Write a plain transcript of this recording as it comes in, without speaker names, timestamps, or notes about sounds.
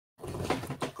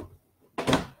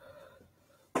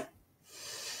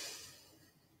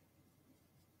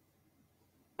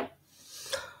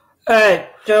Alright,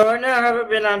 so right now I haven't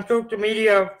been on social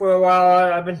media for a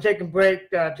while. I've been taking breaks,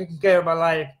 taking care of my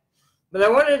life. But I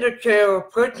wanted to share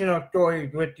personal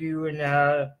stories with you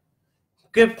and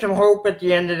give some hope at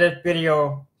the end of this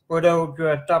video for those who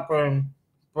are suffering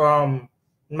from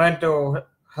mental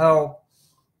health,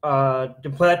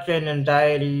 depression,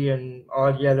 anxiety, and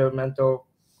all the other mental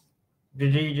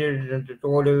diseases and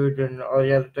disorders and all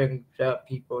the other things that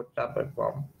people suffer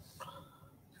from.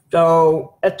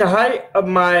 So at the height of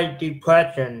my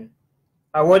depression,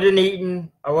 I wasn't eating,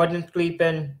 I wasn't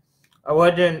sleeping, I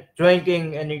wasn't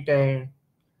drinking anything.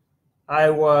 I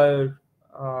was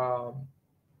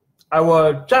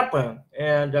suffering,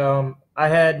 and I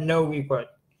had no recourse.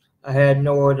 I had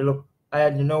nowhere to look. I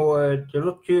had nowhere to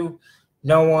look to,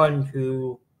 no one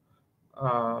to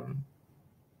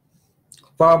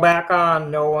fall back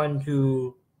on, no one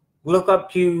to look up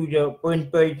to for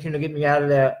inspiration to get me out of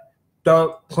that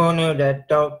dark corner, that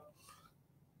dark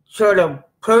sort of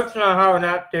personal hell,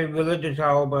 not the religious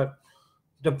hell, but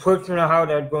the personal hell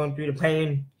that was going through the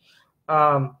pain.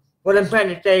 What I'm trying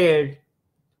to say is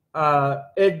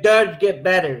it does get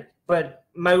better, but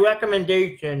my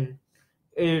recommendation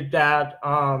is that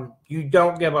you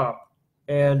don't give up.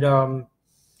 And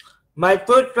my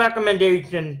first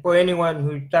recommendation for anyone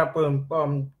who's suffering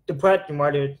from depression,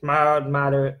 whether it's mild,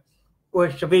 moderate, or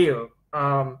severe,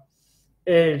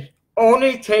 is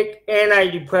only take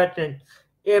antidepressants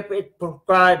if it's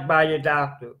prescribed by your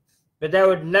doctor. But that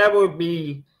would never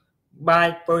be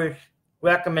my first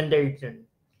recommendation.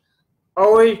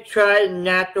 Always try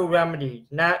natural remedies,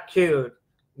 not cures,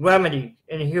 remedies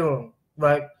and healing,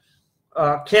 like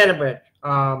cannabis,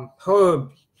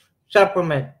 herbs,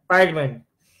 supplements, vitamins.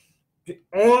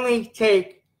 Only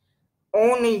take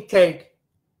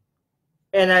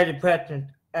antidepressants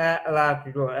at a last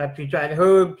resort. After you try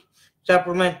herbs,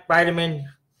 supplements, vitamins,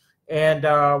 and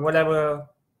whatever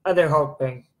other health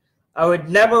things. I would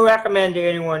never recommend to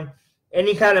anyone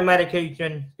any kind of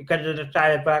medication because of the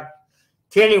side effects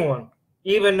to anyone,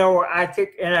 even though I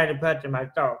take antidepressant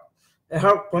myself. It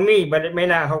helps for me, but it may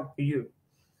not help for you.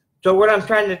 So what I'm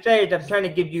trying to say is I'm trying to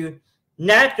give you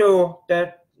natural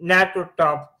stuff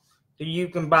that you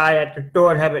can buy at the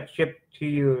store and have it shipped to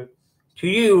your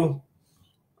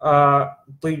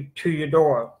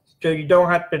door, so you don't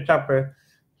have to suffer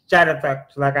side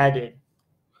effects like I did.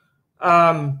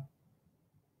 But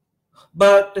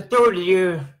the third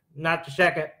year, not the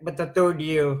second, but the third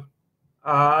year,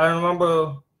 I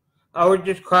remember I was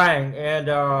just crying, and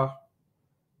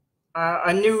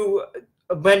I knew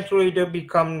eventually there'd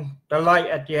become the light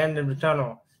at the end of the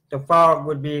tunnel. The fog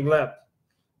would be lifted,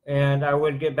 and I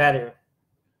would get better.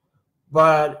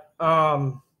 But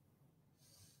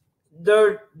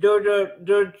there's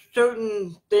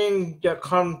certain things that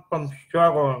come from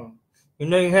struggling. You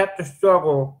know, you have to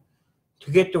struggle to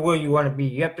get to where you want to be.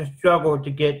 You have to struggle to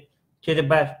get to the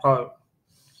best part.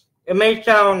 It may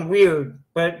sound weird,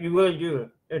 but you really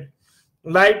do.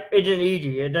 Life isn't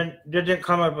easy. It doesn't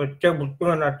come up with silver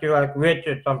spoon unless you're like rich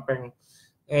or something,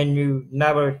 and you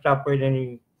never suffered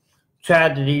any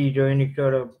tragedies or any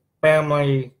sort of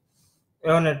family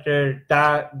illnesses,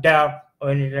 death,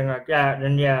 or anything like that.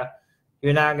 Then yeah,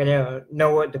 you're not gonna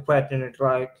know what depression is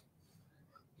like.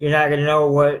 You're not gonna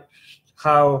know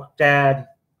how sad,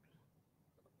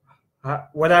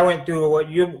 what I went through, or what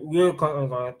you're currently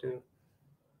going through.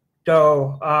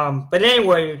 So, but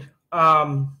anyways,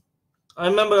 I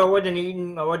remember I wasn't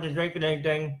eating, I wasn't drinking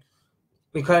anything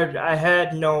because I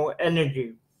had no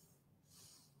energy.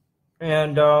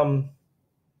 And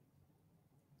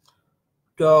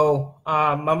so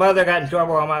my mother got in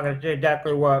trouble. I'm not gonna say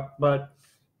exactly what, but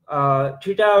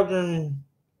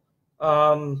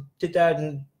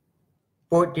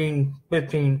 2014,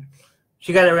 15,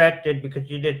 she got arrested because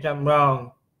she did something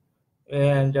wrong.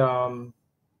 And so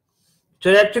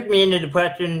that took me into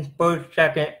depression, first,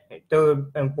 second,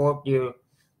 third, and fourth year.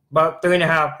 About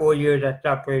 3.5, 4 years I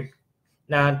suffered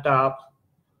nonstop.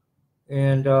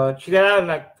 And she got out in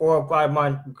like 4 or 5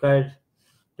 months because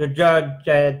the judge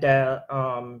said that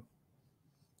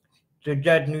the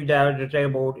judge knew that I was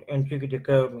disabled and she could take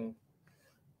care of me.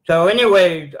 So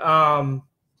anyways,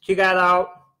 she got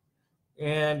out,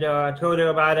 and I told her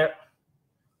about it,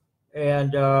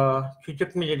 and she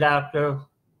took me to the doctor.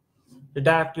 The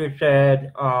doctor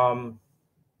said,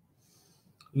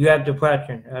 you have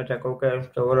depression. I was like, okay,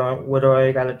 so what do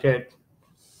I gotta take?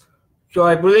 So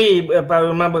I believe, if I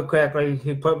remember correctly,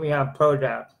 he put me on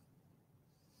Prozac.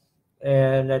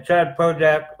 And I tried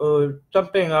Prozac or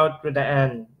something else with the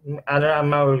N.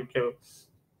 I'm not really sure.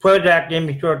 Prozac gave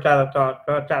me short of thought,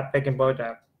 so I stopped taking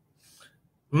Prozac.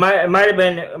 It might have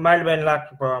been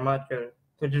Lexapro, I'm not sure,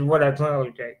 which is what I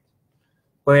currently take.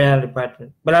 for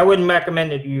antidepressant. But I wouldn't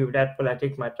recommend it to you. That's what I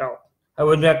take myself. I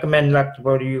wouldn't recommend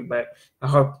Lexapro to you, but it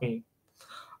helped me.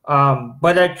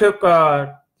 But I took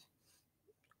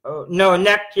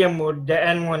Nexium was the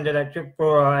N one that I took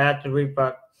for acid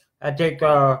reflux. I take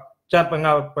something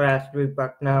else for acid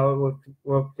reflux now. It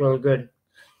works really good.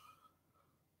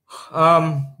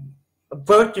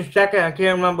 First or second, I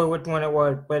can't remember which one it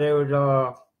was, but it was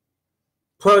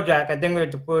Prozac. I think it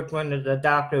was the first one that the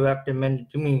doctor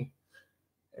recommended to me.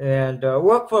 And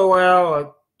worked for a while,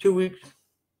 like 2 weeks.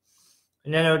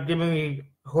 And then it was giving me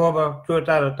horrible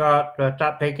suicidal thoughts, so I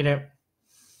stopped taking it.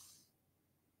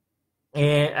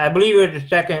 And I believe it was the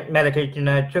second medication.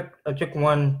 I took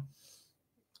one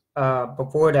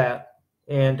before that,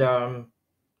 and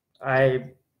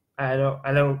I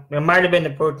don't. It might have been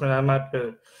the first one. I'm not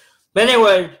sure. But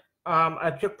anyways,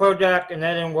 I took Prozac and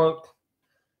that didn't work,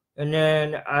 and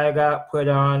then I got put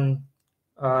on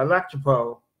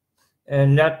Lexapro,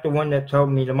 and that's the one that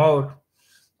helped me the most.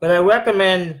 But I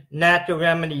recommend natural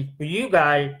remedies for you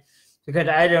guys because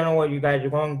I don't know what you guys are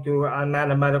going through. I'm not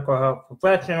a medical health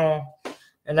professional,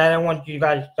 and I don't want you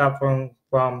guys suffering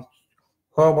from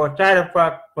horrible side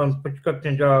effects from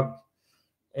prescription drugs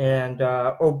and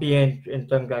opiates and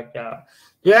things like that.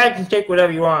 You guys can take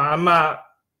whatever you want. I'm not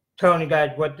telling you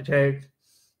guys what to take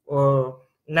or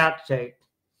not to take.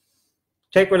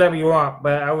 Take whatever you want,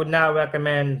 but I would not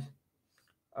recommend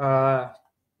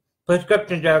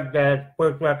prescription drugs that's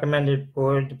first recommended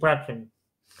for depression.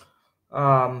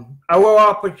 I will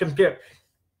offer some tips.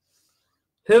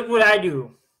 Here's what I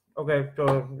do. Okay,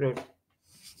 so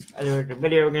I do a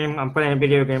video game. I'm playing a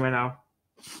video game right now.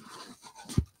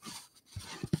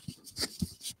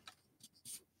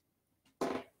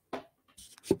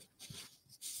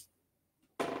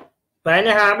 Find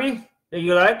a hobby that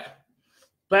you like.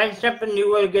 Find something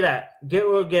you really good at. Get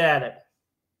real good at it.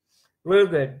 Real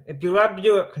good. If you love to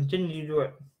do it, continue to do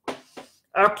it.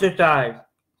 Exercise.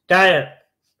 Diet.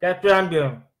 That's what I'm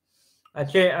doing.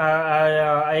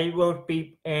 I ate roast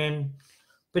beef and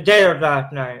potatoes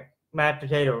last night. Mashed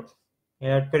potatoes.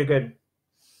 Yeah, it's pretty good.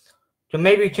 So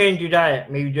maybe change your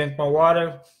diet. Maybe drink more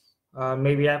water.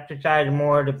 Maybe exercise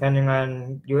more depending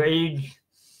on your age.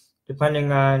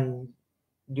 Depending on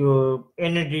your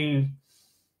energy.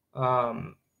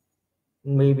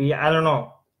 Maybe, I don't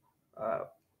know.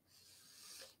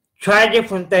 Try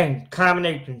different things,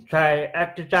 combinations. Try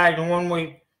exercising one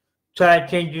week, try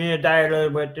changing your diet a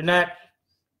little bit the next.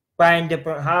 Find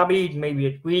different hobbies. Maybe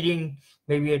it's reading,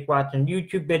 maybe it's watching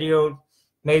YouTube videos,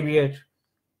 maybe it's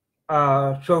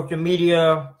social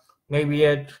media, maybe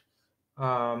it's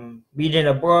reading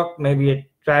a book, maybe it's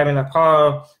driving a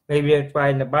car, maybe it's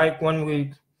riding a bike one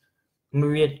week,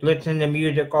 maybe it's listening to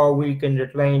music all week and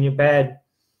just laying in your bed.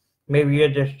 Maybe you're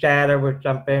just sad over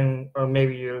something, or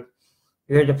maybe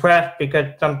you're depressed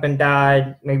because something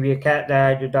died, maybe your cat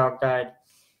died, your dog died.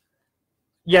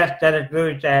 Yes, that is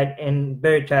very sad and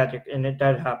very tragic, and it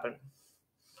does happen.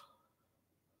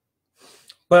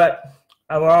 But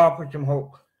I will offer some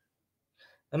hope.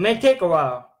 It may take a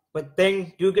while, but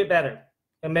things do get better.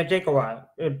 It may take a while.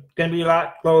 It's going to be a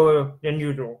lot slower than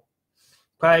usual.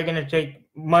 Probably going to take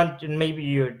months and maybe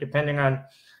years, depending on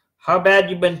how bad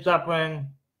you've been suffering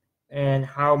and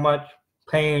how much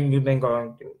pain you've been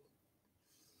going through.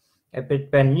 If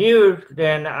it's been years,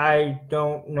 then I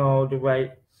don't know the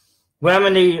right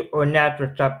remedy or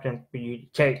natural substance for you to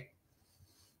take.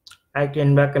 I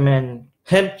can recommend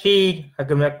hemp seed, I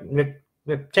can recommend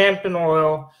Samson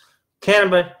oil,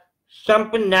 cannabis,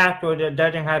 something natural that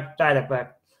doesn't have side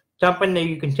effects, something that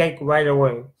you can take right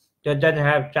away that doesn't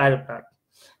have side effects.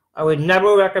 I would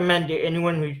never recommend to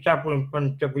anyone who's suffering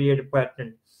from severe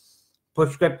depression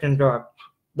prescription drugs.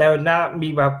 That would not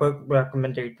be my first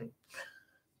recommendation.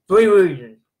 3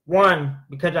 reasons. 1,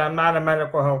 because I'm not a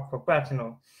medical health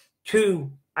professional.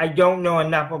 2, I don't know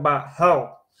enough about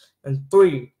health. And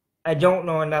 3, I don't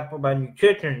know enough about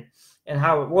nutrition and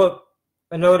how it works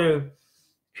in order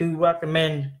to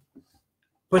recommend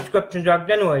prescription drugs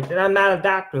anyways. And I'm not a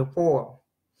doctor. 4.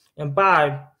 And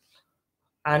 5,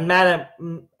 I'm not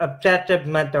an obsessive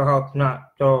mental health nut.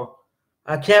 So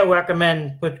I can't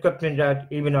recommend prescription drugs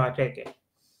even though I take it.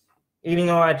 Even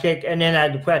though I take an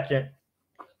antidepressant,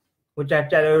 which I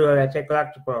said earlier, I take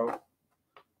Lexapro.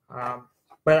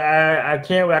 But I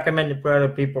can't recommend it for other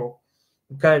people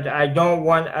because I don't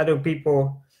want other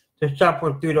people to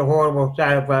suffer through the horrible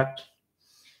side effects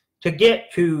to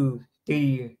get to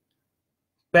the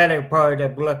better part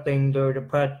of uplifting their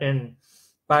depression,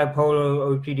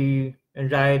 bipolar, OCD,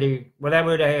 anxiety,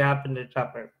 whatever they happen to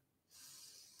suffer.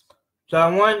 So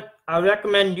I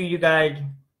recommend you guys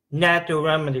natural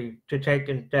remedies to take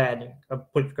instead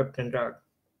of prescription drugs.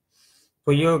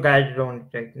 for your guys' own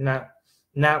sake, not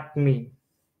for me.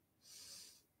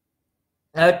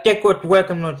 I'll take what's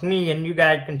working with me, and you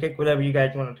guys can take whatever you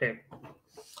guys want to take.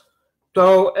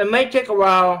 So it may take a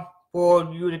while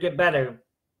for you to get better,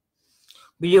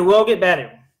 but you will get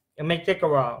better. It may take a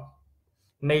while.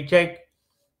 It may take a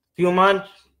few months,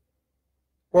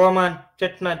 4 months,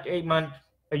 6 months, 8 months,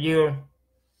 a year.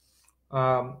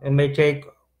 It may take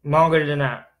longer than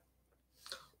that.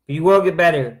 But you will get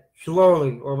better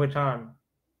slowly over time.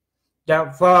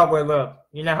 That fog will up.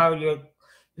 You know how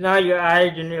your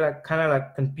eyes and you're like kind of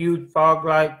like confused,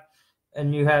 fog-like,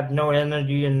 and you have no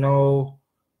energy and no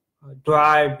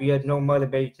drive. You have no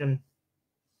motivation.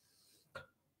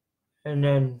 And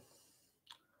then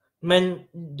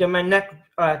my next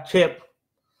tip: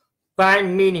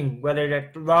 find meaning, whether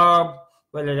that's love,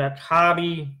 whether that's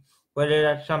hobby, whether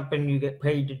that's something you get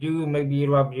paid to do. Maybe you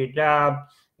love your job.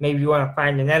 Maybe you want to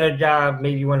find another job.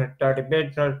 Maybe you want to start a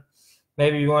business.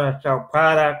 Maybe you want to sell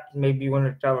products. Maybe you want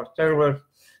to sell a service.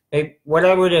 Maybe,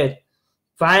 whatever it is,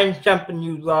 find something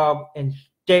you love and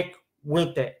stick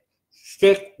with it.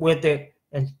 Stick with it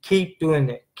and keep doing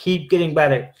it. Keep getting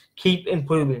better. Keep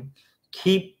improving.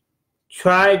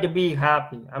 Try to be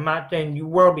happy. I'm not saying you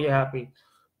will be happy,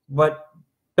 but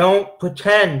don't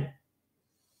pretend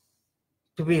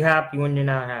to be happy when you're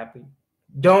not happy.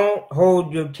 Don't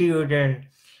hold your tears in.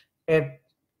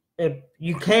 If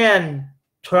you can,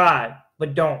 try,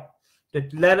 but don't.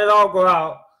 Just let it all go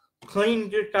out. Clean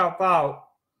yourself out,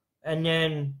 and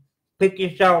then pick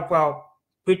yourself up,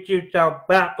 pick yourself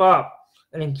back up,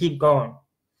 and then keep going.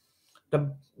 The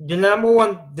number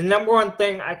one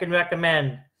thing I can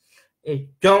recommend is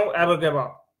don't ever give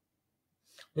up.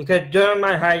 Because during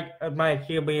my height of my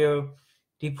severe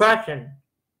depression,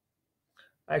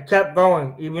 I kept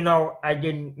going, even though I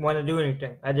didn't want to do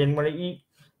anything. I didn't want to eat.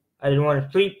 I didn't want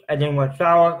to sleep. I didn't want to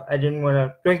shower. I didn't want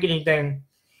to drink anything.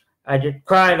 I just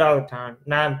cried all the time,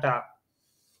 nonstop.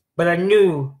 But I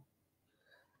knew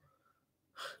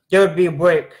there would be a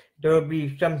break. There would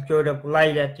be some sort of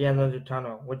light at the end of the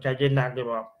tunnel, which I did not give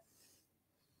up.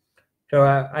 So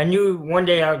I knew one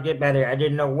day I would get better. I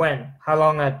didn't know when, how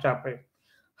long I'd suffer,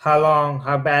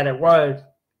 how bad it was,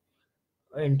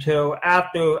 until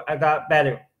after I got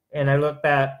better. And I looked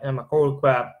back and I'm like, holy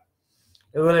crap,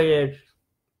 it really is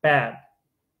bad.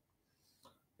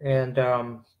 And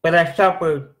but I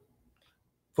suffered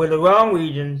for the wrong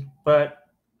reasons, but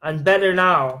I'm better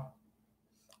now.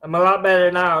 I'm a lot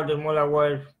better now than what I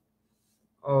was,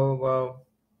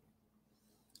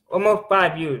 almost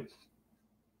 5 years.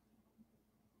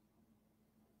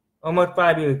 Almost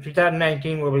 5 years.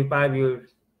 2019 will be 5 years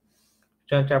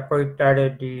since I first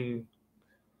started the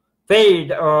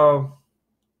phase of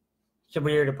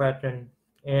severe depression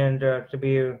and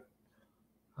severe,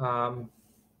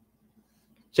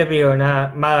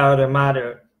 not mild or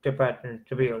moderate depression,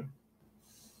 severe.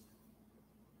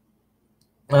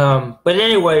 But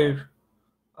anyways,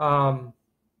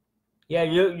 yeah,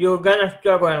 you're gonna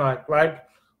struggle in life. Life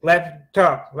is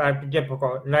tough. Life is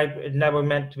difficult. Life is never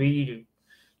meant to be easy.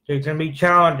 There's gonna be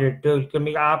challenges. There's gonna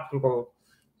be obstacles.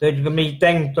 There's gonna be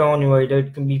things thrown away.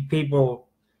 There's gonna be people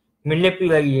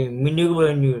manipulating you,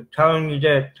 maneuvering you, telling you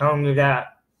this, telling you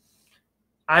that.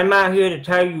 I'm not here to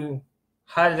tell you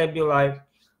how to live your life.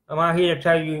 I'm not here to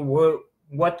tell you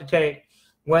what to take,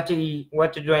 what to eat,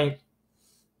 what to drink.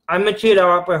 I'm just here to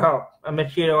offer help. I'm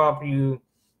just here to offer you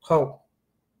hope.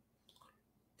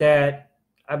 That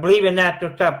I believe in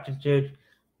natural substances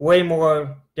way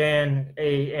more than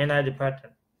an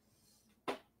antidepressant.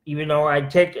 Even though I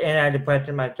take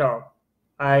antidepressant myself,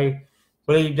 I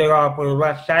believe they offer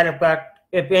less side effects,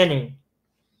 if any,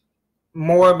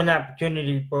 more of an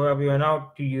opportunity for everyone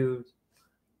else to use,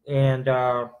 and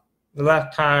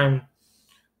less time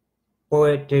for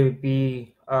it to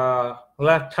be,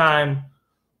 less time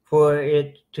for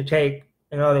it to take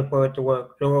in order for it to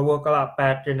work. So it will work a lot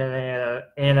faster than an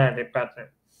antidepressant.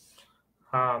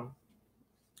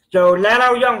 So not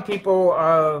all young people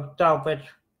are selfish.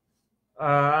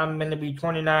 I'm going to be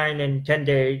 29 in 10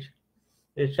 days.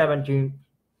 It's 17th.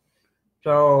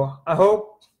 So I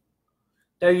hope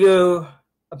that your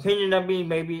opinion of me,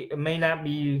 maybe it may not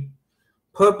be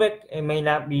perfect. It may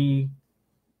not be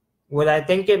what I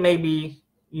think it may be.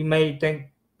 You may think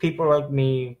people like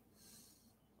me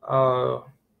are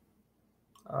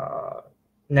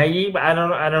naive. I don't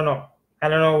know. I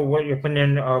don't know what your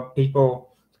opinion of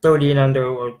people 30 and under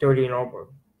or 30 and over.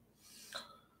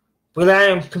 But I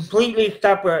am completely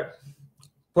separate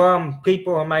from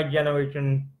people of my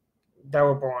generation that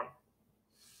were born.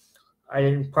 I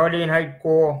didn't party in high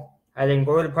school. I didn't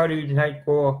go to parties in high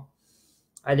school.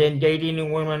 I didn't date any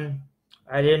women.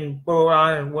 I didn't fool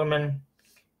around with women.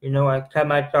 I kept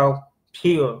myself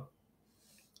pure.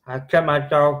 I kept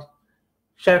myself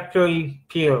sexually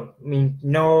pure, means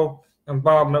no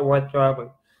involvement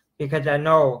whatsoever, because I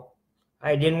know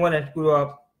I didn't want to screw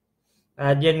up.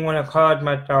 I didn't want to cause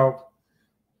myself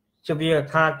severe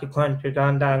consequences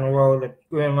on down the road of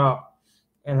screwing up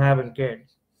and having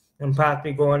kids, and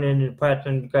possibly going into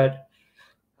depression because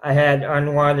I had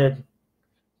unwanted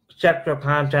sexual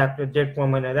contact with this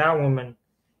woman or that woman,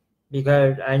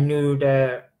 because I knew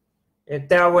that if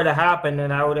that would have happened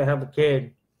and I would have had a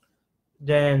kid,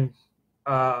 then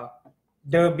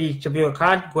there would be severe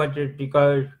consequences,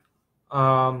 because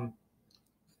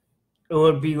it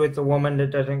would be with a woman that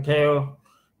doesn't care.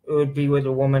 It would be with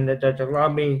a woman that doesn't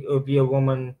love me. It would be a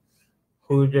woman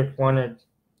who just wanted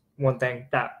one thing,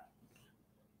 that.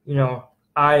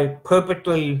 I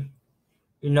purposely,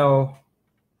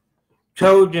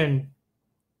 chosen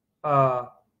to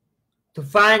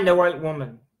find the right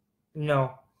woman,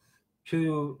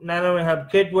 to not only have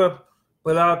kids with,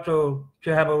 but also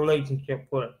to have a relationship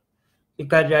with.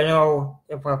 Because I know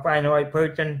if I find the right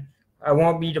person, I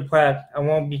won't be depressed, I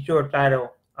won't be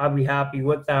suicidal, I'll be happy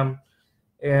with them,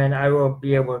 and I will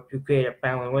be able to create a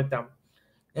family with them.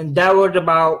 And that was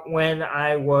about when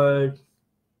I was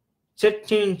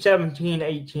 16, 17,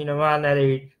 18, around that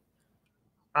age.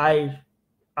 I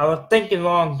was thinking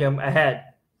long term ahead.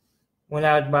 When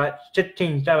I was about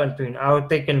 16, 17, I was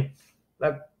thinking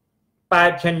like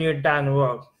 5, 10 years down the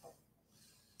road.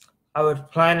 I was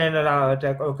planning it out.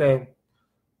 I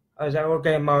was like,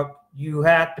 okay, Mark, you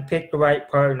have to pick the right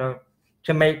partner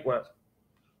to mate with.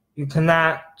 You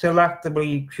cannot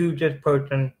selectively choose this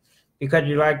person because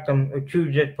you like them, or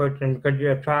choose this person because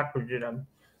you're attracted to them.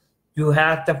 You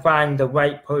have to find the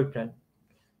right person.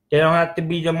 They don't have to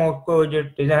be the most gorgeous.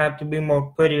 They don't have to be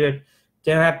most prettiest.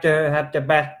 They don't have to have the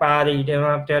best body. They don't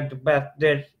have to have the best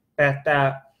this, best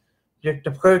that. Just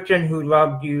the person who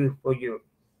loves you for you.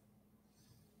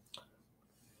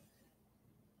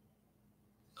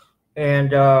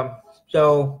 And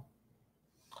so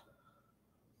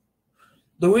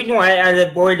the reason why I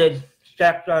avoided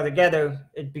sex altogether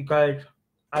is because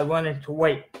I wanted to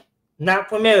wait. Not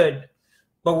for marriage,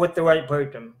 but with the right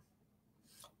person.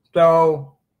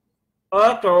 So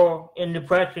also in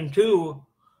depression too,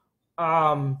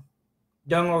 during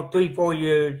those 3-4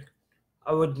 years,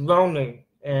 I was lonely,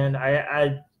 and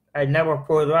I never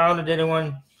fooled around with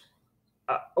anyone.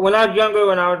 When I was younger,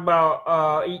 when I was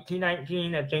about 18,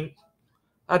 19, I think,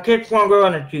 I kissed one girl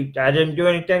on the cheek. I didn't do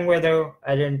anything with her.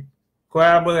 I didn't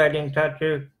grab her. I didn't touch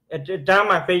her. It's on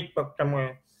my Facebook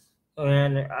somewhere,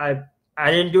 and I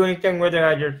didn't do anything with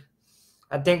her.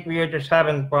 I think we were just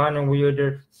having fun, and we were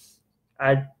just,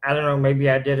 I don't know, maybe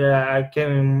I did it. I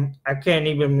can't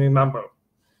even remember.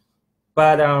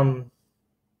 But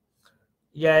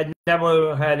yeah, I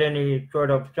never had any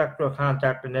sort of sexual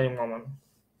contact with any woman.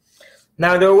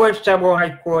 Now, there were several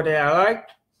high school that I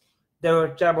liked. There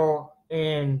were several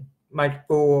in my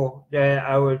school that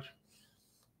I was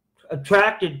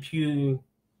attracted to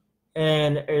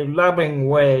in a loving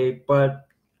way, but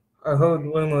I heard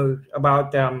rumors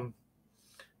about them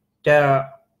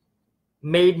that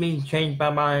made me change my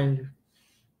mind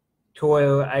to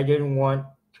where I didn't want.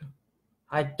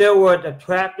 I still was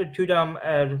attracted to them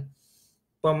as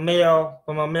from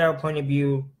a male point of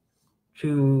view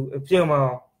to a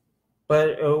female, but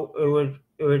it was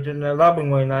in a loving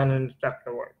way, not in a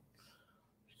sexual way.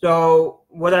 So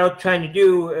what I was trying to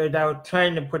do is I was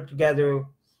trying to put together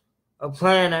a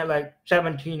plan at like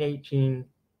 17, 18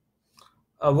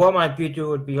 of what my future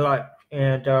would be like.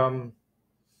 And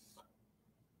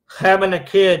having a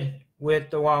kid with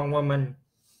the wrong woman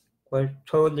was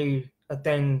totally a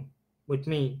thing with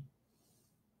me.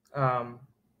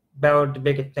 That was the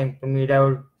biggest thing for me.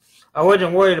 I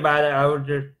wasn't worried about it. I was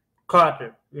just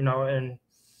cautious, and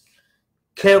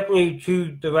carefully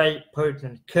choose the right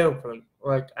person. Carefully,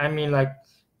 like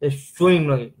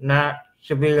extremely, not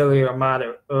severely or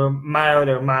moderate, or mild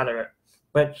or moderate,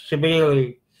 but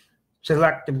severely,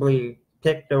 selectively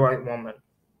pick the right woman.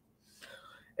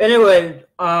 Anyways,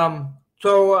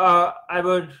 so I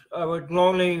was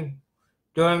lonely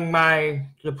during my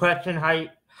depression,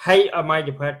 height of my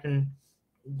depression,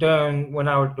 during when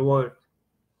I was divorced,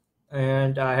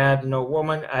 and I had no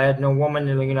woman. I had no woman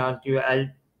to lean on to.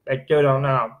 I still don't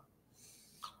know.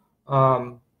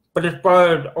 But as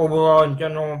far as overall in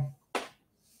general,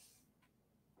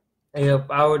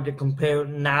 if I were to compare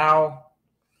now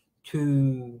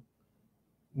to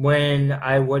when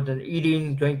I wasn't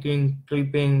eating, drinking,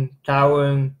 sleeping,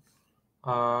 showering,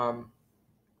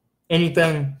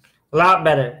 anything, a lot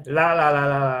better,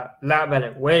 lot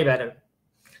better, way better.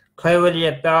 Clarity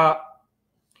of thought,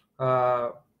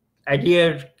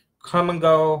 ideas come and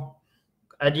go.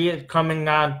 Ideas coming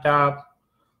non-stop.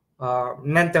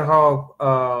 Mental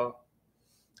health.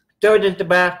 Still isn't the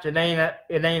best. It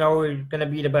ain't always gonna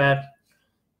be the best.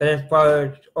 But as far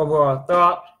as overall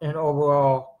thoughts and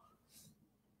overall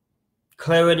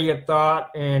clarity of thought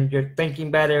and just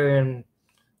thinking better and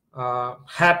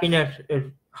happiness is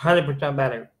 100%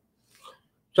 better.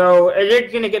 So it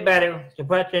is gonna get better.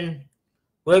 Depression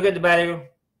will get better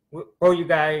for you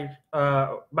guys.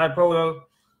 Bipolar.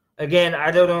 Again,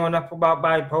 I don't know enough about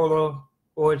bipolar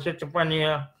or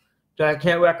schizophrenia, so I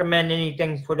can't recommend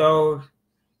anything for those.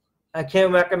 I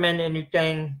can't recommend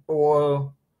anything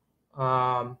for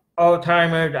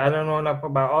Alzheimer's. I don't know enough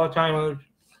about Alzheimer's.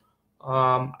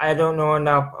 I don't know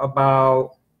enough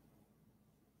about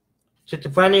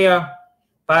schizophrenia,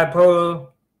 bipolar,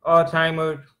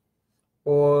 Alzheimer's,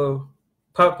 or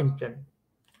Parkinson.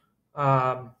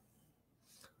 But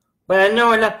I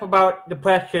know enough about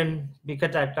depression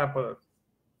because I suffer.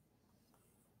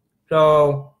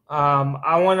 So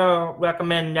I want to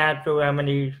recommend natural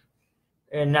remedies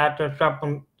and natural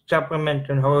supplements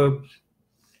and herbs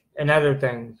and other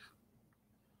things.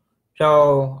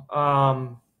 So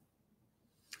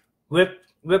Rick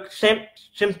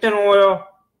Simpson oil,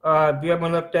 if you ever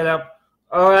looked that up,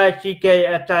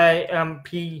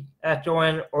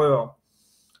 RICKSIMPSON oil.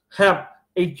 Hemp,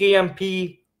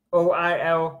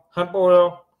 HEMPOIL, hemp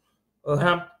oil, or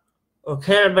hemp, or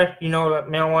cannabis, like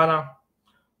marijuana.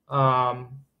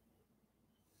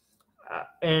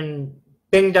 And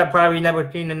things I've probably never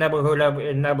seen and never heard of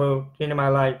and never seen in my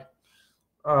life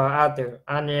out there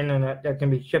on the internet that can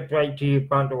be shipped right to your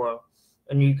front door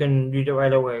and you can use it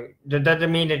right away. That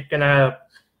doesn't mean that it's gonna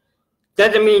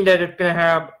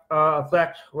have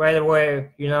effects right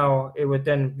away,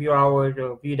 within a few hours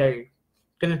or a few days.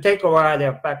 It's gonna take a while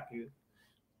to affect you,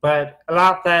 but a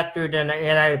lot faster than an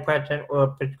antidepressant or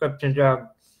a prescription drug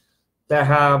that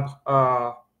have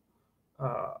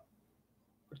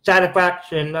side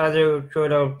effects and other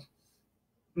sort of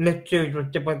mixtures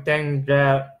with different things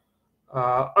that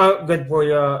aren't good for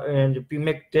you. And if you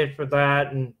mix this with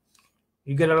that, and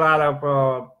you get a lot of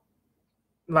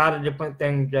different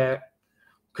things that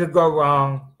could go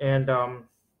wrong and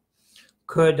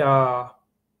could go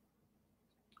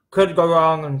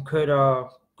wrong and could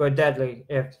go deadly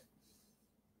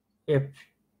if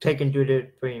taken to the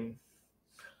extreme.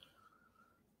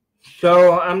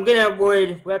 So I'm going to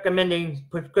avoid recommending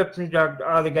prescription drugs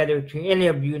altogether to any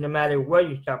of you, no matter what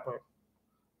you suffer.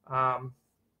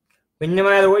 But no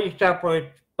matter what you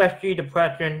suffer, especially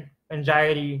depression,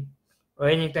 anxiety, or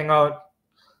anything else,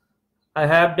 I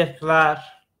have this last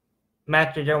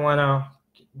message I want to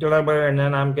deliver, and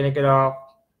then I'm going to get off,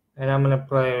 and I'm going to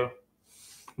play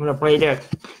this,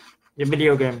 the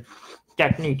video game,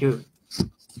 Destiny 2.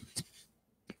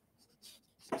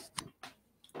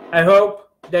 I hope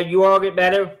that you all get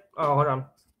better. Oh, hold on.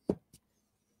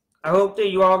 I hope that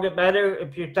you all get better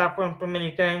if you're suffering from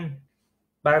anything.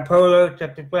 Bipolar,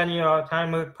 schizophrenia,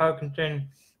 Alzheimer's, Parkinson,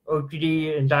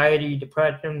 OCD, anxiety,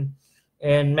 depression,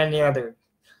 and many others.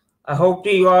 I hope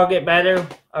that you all get better.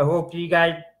 I hope that you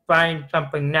guys find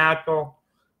something natural.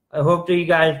 I hope that you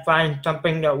guys find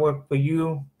something that works for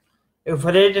you. If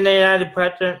it is an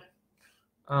antidepressant,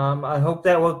 I hope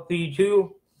that works for you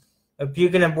too. If you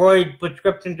can avoid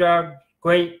prescription drugs,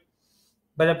 great.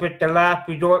 But if it's the last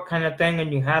resort kind of thing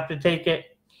and you have to take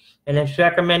it, and it's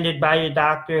recommended by your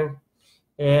doctor,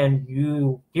 and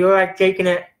you feel like taking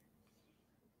it,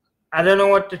 I don't know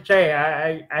what to say.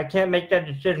 I can't make that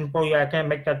decision for you. I can't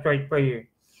make that choice for you.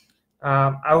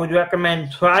 I would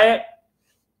recommend try it,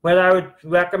 but I would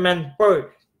recommend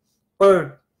first,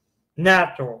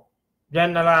 natural.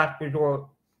 Then the last resort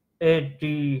is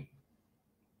the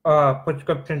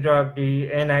prescription drug, the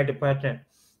antidepressant,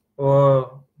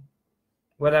 or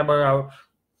whatever else,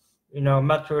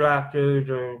 muscle relaxers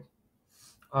or,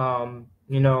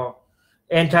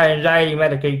 anti-anxiety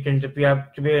medications if you have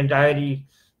severe anxiety,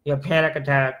 you have panic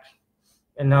attacks,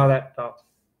 and all that stuff.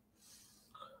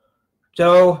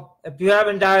 So if you have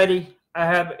anxiety, I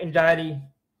have anxiety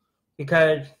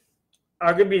because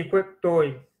I'll give you a quick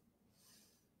story.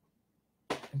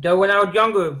 So when I was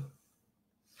younger,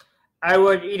 I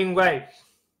was eating rice,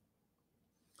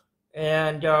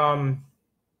 and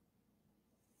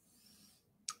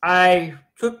I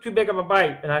took too big of a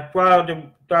bite, and I swallowed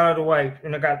the rice,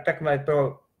 and it got stuck in my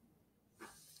throat.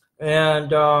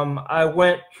 And I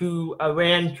ran to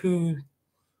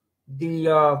the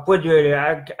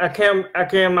refrigerator. I can't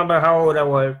remember how old I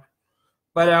was,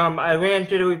 but I ran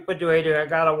to the refrigerator. I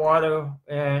got a water,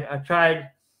 and I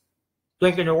tried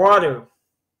drinking the water,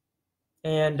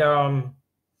 and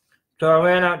So I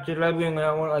ran out to the living room and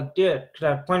I went like this, because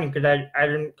I was funny, because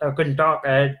I couldn't talk.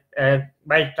 I had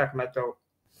bites stuck in my throat.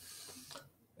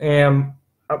 And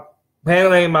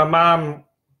apparently my mom,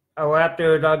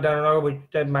 after it was all done and over, she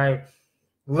said my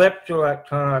lips were like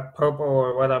kind of like purple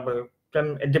or whatever,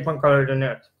 some a different color than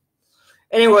this.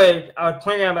 Anyways, I was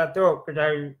cleaning out my throat because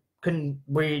I couldn't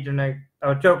breathe and I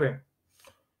was choking.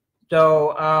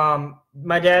 So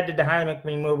my dad did the Heimlich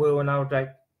movie when I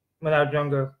was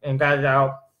younger and got it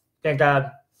out, thank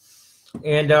God.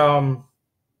 And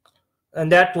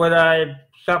that's what I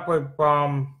suffered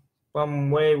from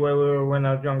way when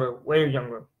I was younger, way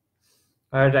younger.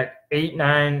 I was like 8,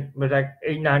 9, 10,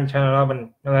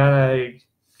 11 around that age,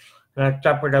 and I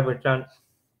suffered ever since.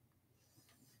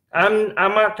 I'm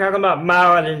not talking about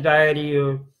mild anxiety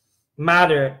or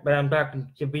moderate, but I'm talking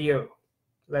severe,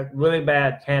 like really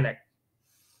bad panic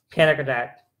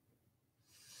attacks.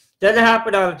 Doesn't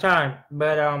happen all the time,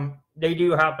 but they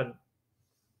do happen.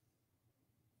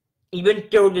 Even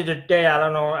still to this day, I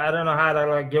don't know how to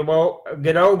like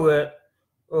get over it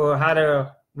or how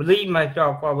to relieve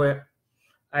myself of it.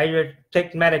 I just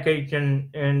take medication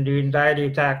and the anxiety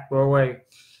attacks go away.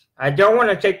 I don't want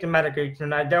to take the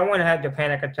medication. I don't want to have the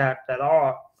panic attacks at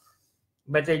all,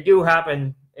 but they do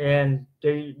happen, and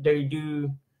they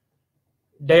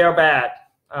are bad.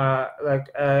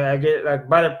 I get like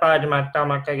butterflies in my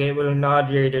stomach. I get really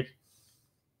nauseated,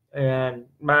 and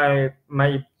my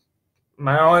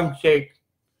arms shake,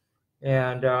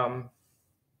 and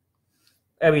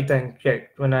everything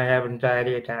shakes when I have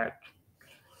anxiety attacks.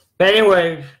 But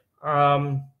anyways,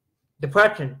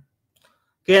 depression.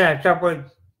 Again, I suffered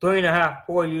 3.5,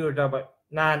 4 years of it,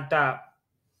 non-stop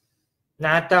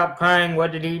crying,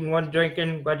 wasn't eating, wasn't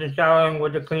drinking, wasn't showering,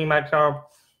 wasn't cleaning myself,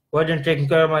 wasn't taking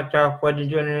care of myself, wasn't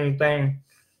doing anything,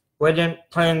 wasn't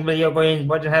playing video games,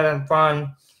 wasn't having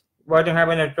fun, wasn't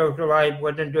having a social life,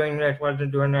 wasn't doing this,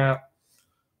 wasn't doing that.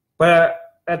 But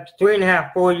at the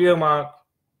 3.5, 4 year mark,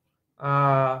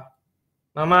 my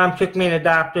mom took me to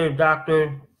the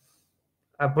doctor,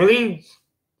 I believe,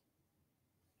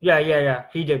 yeah,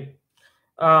 he did.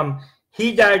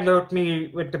 He diagnosed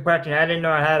me with depression. I didn't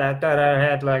know I had it. I thought I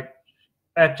had like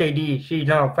SAD,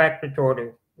 seasonal affective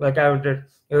disorder. Like it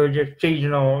was just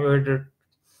seasonal. It was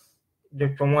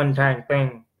just a one-time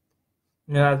thing.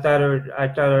 You know, I thought it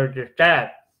was just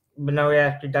that. But no, he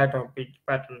actually diagnosed me with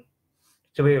depression,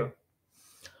 severe.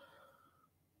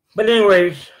 But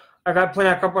anyways, I got put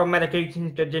on a couple of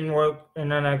medications that didn't work,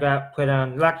 and then I got put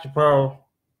on Lexapro,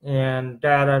 and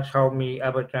that has helped me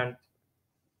ever since.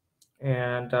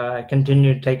 And I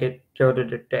continue to take it till to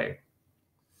this day.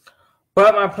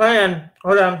 But my plan,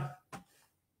 hold on.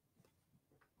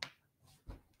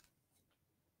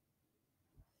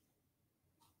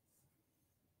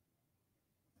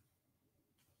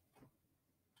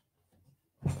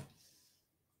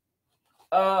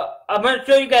 I'm gonna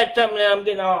show you guys something that I'm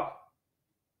getting off.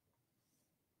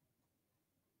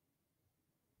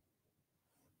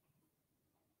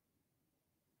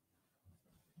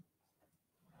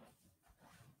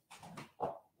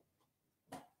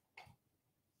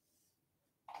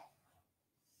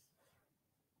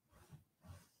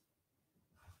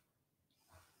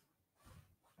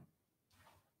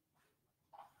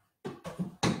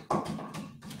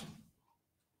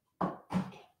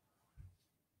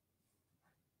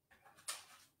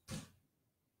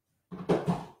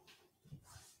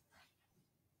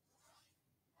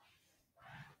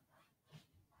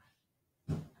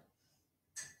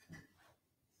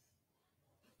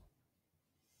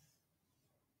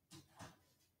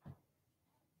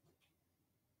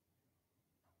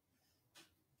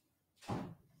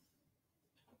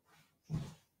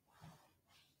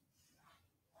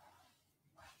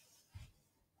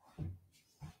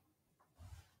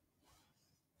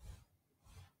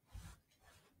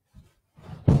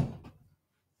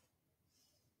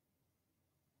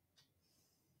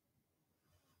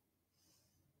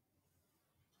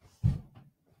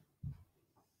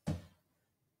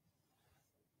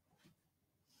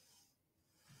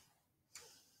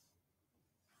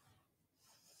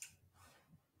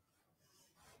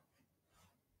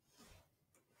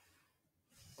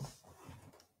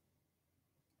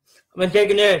 I'm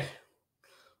taking this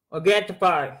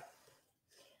Organifi.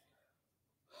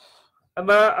 I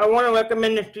want to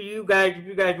recommend this to you guys if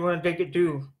you guys want to take it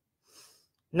too.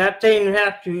 Not saying you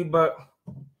have to, but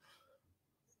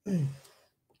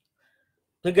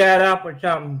to get it up or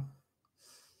something.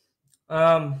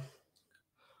 So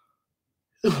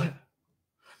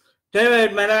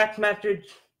anyways, my last message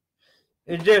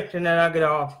is this, and then I'll get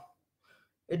off.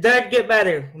 It does get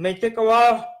better. It may take a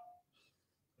while.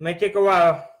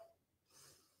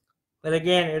 But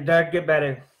again, it does get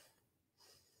better.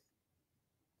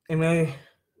 Amen.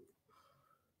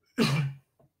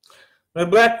 I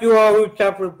bless you all who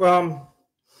suffer from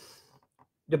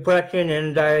depression and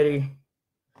anxiety.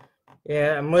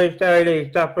 Yeah, I'm really sorry that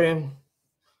you're suffering.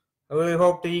 I really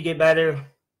hope that you get better.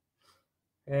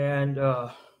 And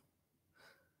I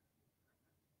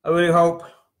really hope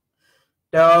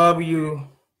that all of you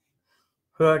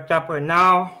who are suffering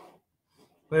now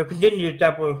will continue to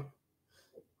suffer,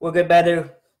 will get better.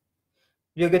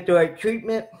 You'll get the right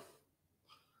treatment,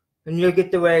 and you'll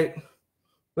get the right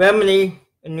remedy,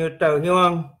 and you'll start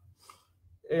healing,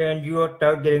 and you'll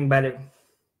start getting better.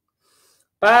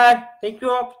 Bye. Thank you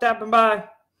all for stopping by.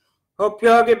 Hope you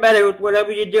all get better with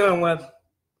whatever you're dealing with.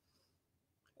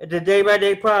 It's a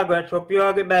day-by-day progress. Hope you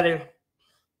all get better.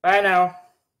 Bye now.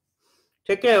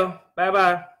 Take care.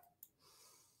 Bye-bye.